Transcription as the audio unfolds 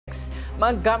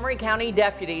Montgomery County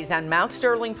deputies and Mount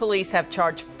Sterling police have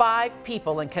charged 5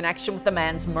 people in connection with the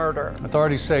man's murder.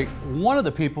 Authorities say one of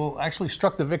the people actually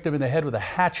struck the victim in the head with a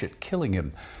hatchet, killing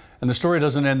him. And the story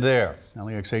doesn't end there.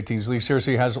 LEX 18's Lee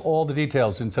Searcy has all the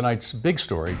details in tonight's big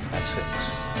story at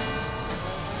 6.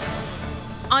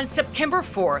 On September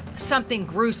 4th, something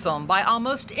gruesome by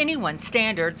almost anyone's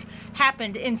standards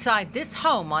happened inside this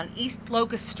home on East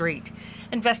Locust Street.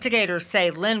 Investigators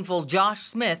say Linville Josh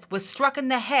Smith was struck in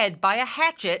the head by a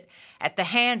hatchet at the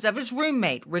hands of his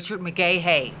roommate, Richard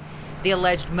McGahey. The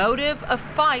alleged motive, a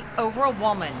fight over a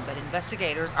woman, but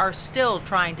investigators are still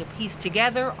trying to piece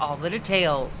together all the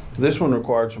details. This one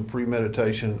required some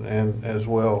premeditation and as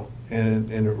well, and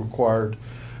it required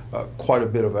quite a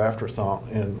bit of afterthought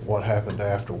in what happened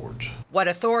afterwards. What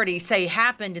authorities say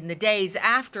happened in the days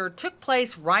after took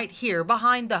place right here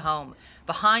behind the home,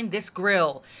 behind this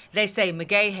grill. They say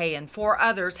McGahey and 4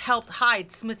 others helped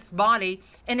hide Smith's body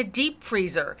in a deep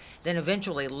freezer, then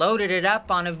eventually loaded it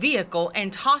up on a vehicle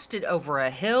and tossed it over a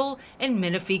hill in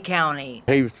Menifee County.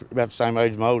 He was about the same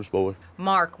age as my oldest boy.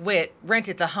 Mark Witt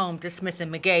rented the home to Smith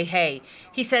and McGahey.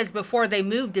 He says before they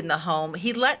moved in the home,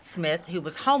 he let Smith, who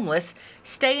was homeless,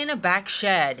 stay in a back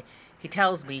shed. He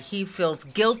tells me he feels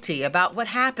guilty about what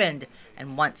happened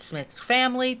and wants Smith's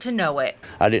family to know it.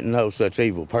 I didn't know such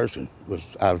evil person I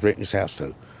was renting his house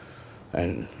to,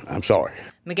 and I'm sorry.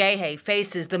 McGahey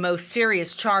faces the most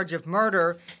serious charge of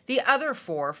murder. The other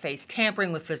 4 face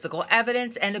tampering with physical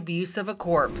evidence and abuse of a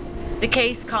corpse. The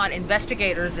case caught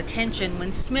investigators' attention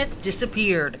when Smith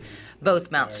disappeared.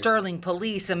 Both Mount Sterling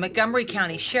police and Montgomery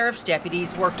County Sheriff's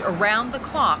deputies worked around the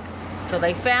clock till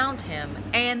they found him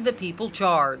and the people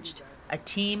charged. A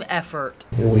team effort.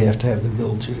 And we have to have the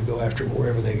ability to go after them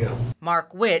wherever they go.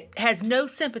 Mark Witt has no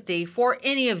sympathy for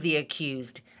any of the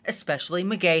accused, especially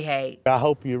McGahey. I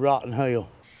hope you rot in hell.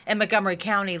 In Montgomery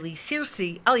County, Lee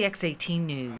Searcy, LEX 18 News.